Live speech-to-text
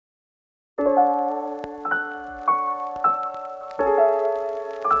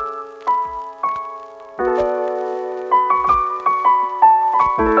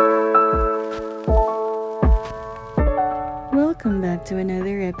to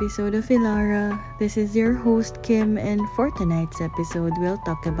another episode of Ilara. This is your host Kim, and for tonight's episode, we'll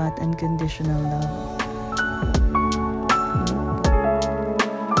talk about unconditional love.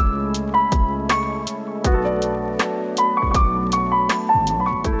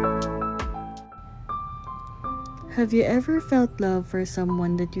 Have you ever felt love for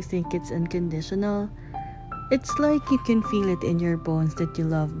someone that you think it's unconditional? It's like you can feel it in your bones that you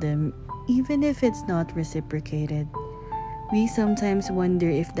love them, even if it's not reciprocated. We sometimes wonder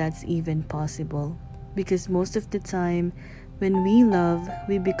if that's even possible, because most of the time, when we love,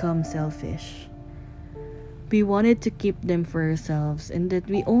 we become selfish. We wanted to keep them for ourselves, and that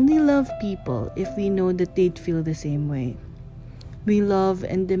we only love people if we know that they'd feel the same way. We love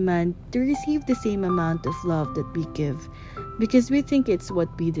and demand to receive the same amount of love that we give, because we think it's what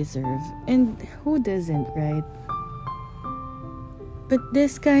we deserve, and who doesn't, right? But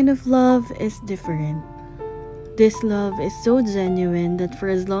this kind of love is different. This love is so genuine that for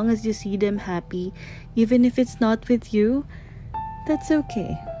as long as you see them happy, even if it's not with you, that's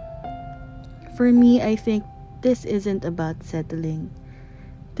okay. For me, I think this isn't about settling.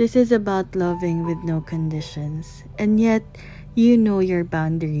 This is about loving with no conditions, and yet you know your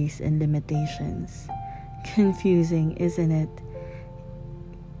boundaries and limitations. Confusing, isn't it?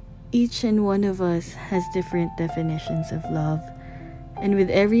 Each and one of us has different definitions of love. And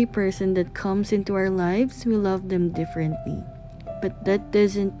with every person that comes into our lives, we love them differently. But that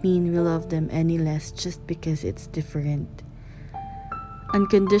doesn't mean we love them any less just because it's different.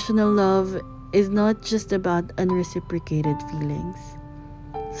 Unconditional love is not just about unreciprocated feelings.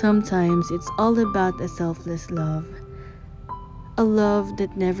 Sometimes it's all about a selfless love. A love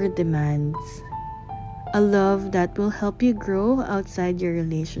that never demands. A love that will help you grow outside your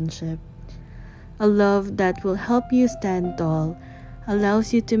relationship. A love that will help you stand tall,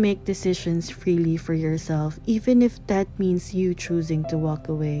 allows you to make decisions freely for yourself, even if that means you choosing to walk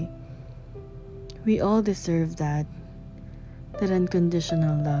away. We all deserve that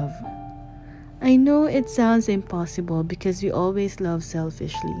unconditional love. I know it sounds impossible because we always love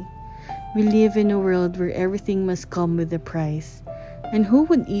selfishly. We live in a world where everything must come with a price, and who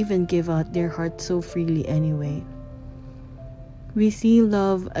would even give out their heart so freely anyway? We see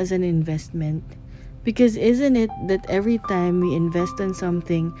love as an investment. Because isn't it that every time we invest on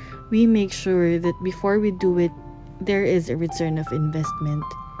something, we make sure that before we do it, there is a return of investment.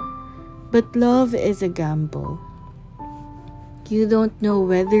 But love is a gamble. You don't know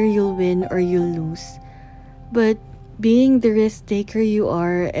whether you'll win or you'll lose. But being the risk taker you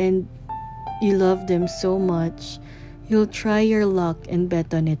are and you love them so much, you'll try your luck and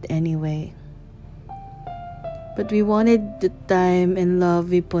bet on it anyway. But we wanted the time and love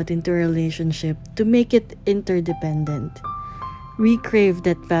we put into a relationship to make it interdependent. We crave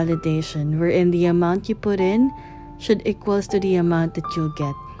that validation wherein the amount you put in should equals to the amount that you'll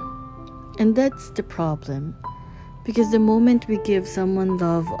get. And that's the problem. Because the moment we give someone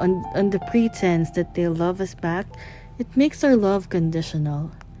love on the pretense that they'll love us back, it makes our love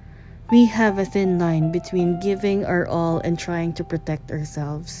conditional. We have a thin line between giving our all and trying to protect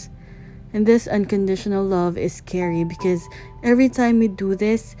ourselves. And this unconditional love is scary because every time we do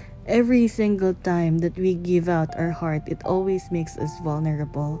this, every single time that we give out our heart, it always makes us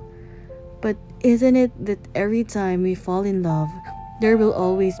vulnerable. But isn't it that every time we fall in love, there will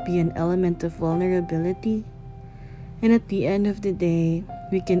always be an element of vulnerability? And at the end of the day,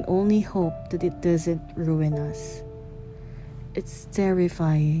 we can only hope that it doesn't ruin us. It's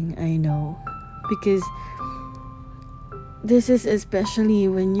terrifying, I know, because this is especially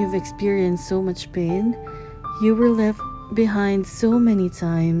when you've experienced so much pain, you were left behind so many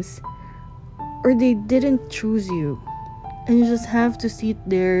times, or they didn't choose you, and you just have to sit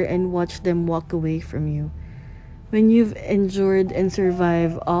there and watch them walk away from you. When you've endured and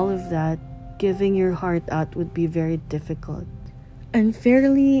survived all of that, giving your heart out would be very difficult.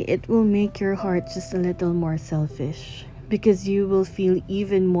 Unfairly, it will make your heart just a little more selfish, because you will feel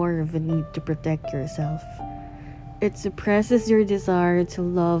even more of a need to protect yourself. It suppresses your desire to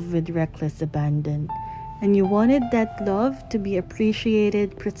love with reckless abandon, and you wanted that love to be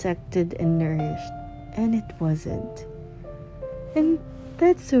appreciated, protected, and nourished, and it wasn't. And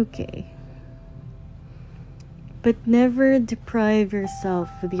that's okay. But never deprive yourself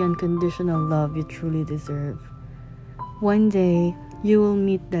of the unconditional love you truly deserve. One day, you will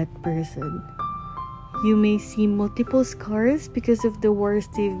meet that person. You may see multiple scars because of the wars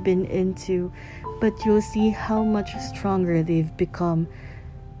they've been into, but you'll see how much stronger they've become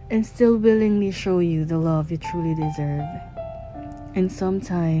and still willingly show you the love you truly deserve. And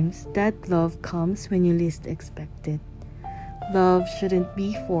sometimes that love comes when you least expect it. Love shouldn't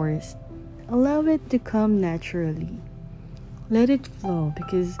be forced. Allow it to come naturally. Let it flow,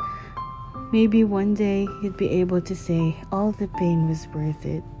 because maybe one day you'd be able to say all the pain was worth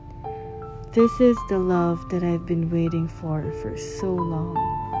it. This is the love that I've been waiting for so long.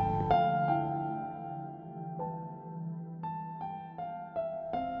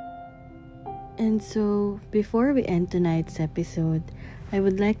 And so, before we end tonight's episode, I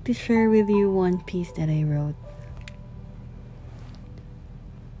would like to share with you one piece that I wrote.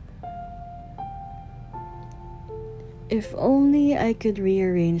 If only I could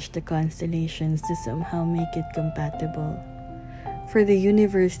rearrange the constellations to somehow make it compatible. For the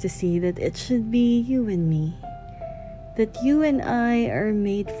universe to see that it should be you and me. That you and I are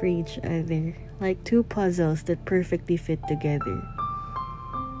made for each other, like two puzzles that perfectly fit together.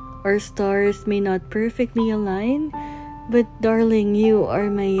 Our stars may not perfectly align, but darling, you are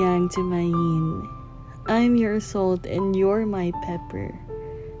my yang to my yin. I'm your salt and you're my pepper.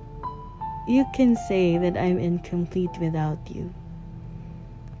 You can say that I'm incomplete without you.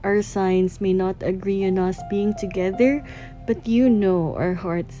 Our signs may not agree on us being together, but you know our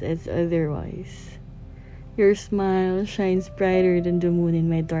heart says otherwise. Your smile shines brighter than the moon in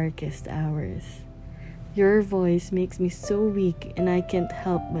my darkest hours. Your voice makes me so weak and I can't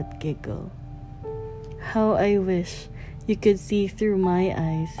help but giggle. How I wish you could see through my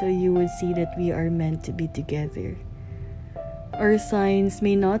eyes so you would see that we are meant to be together. Our signs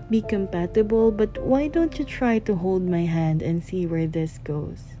may not be compatible, but why don't you try to hold my hand and see where this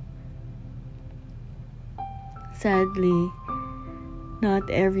goes? Sadly, not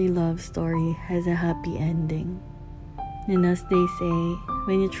every love story has a happy ending. And as they say,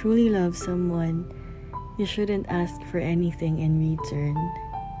 when you truly love someone, you shouldn't ask for anything in return.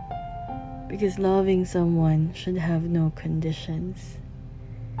 Because loving someone should have no conditions.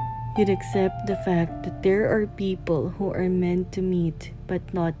 You'd accept the fact that there are people who are meant to meet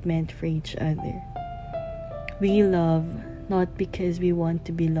but not meant for each other. We love not because we want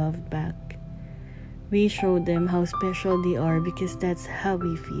to be loved back. We show them how special they are because that's how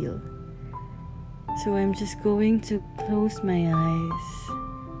we feel. So I'm just going to close my eyes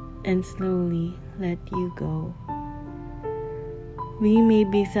and slowly let you go. We may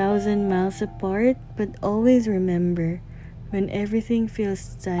be 1,000 miles apart, but always remember, when everything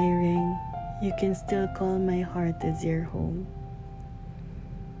feels tiring, you can still call my heart as your home.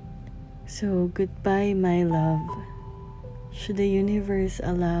 So goodbye, my love. Should the universe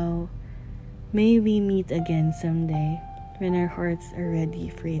allow, may we meet again someday when our hearts are ready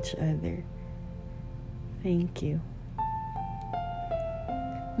for each other. Thank you.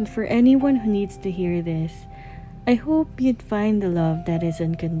 And for anyone who needs to hear this, I hope you'd find the love that is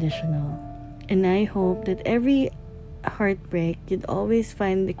unconditional. And I hope that every heartbreak, you'd always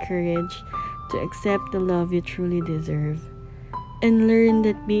find the courage to accept the love you truly deserve and learn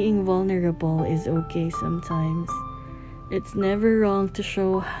that being vulnerable is okay sometimes. It's never wrong to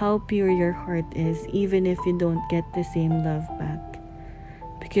show how pure your heart is, even if you don't get the same love back,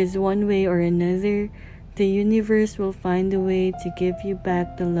 because one way or another, the universe will find a way to give you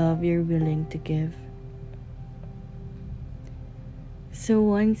back the love you're willing to give. So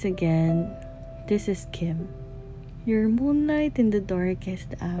once again, this is Kim, your moonlight in the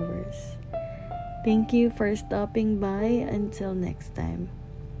darkest hours. Thank you for stopping by. Until next time,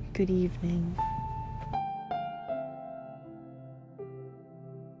 good evening.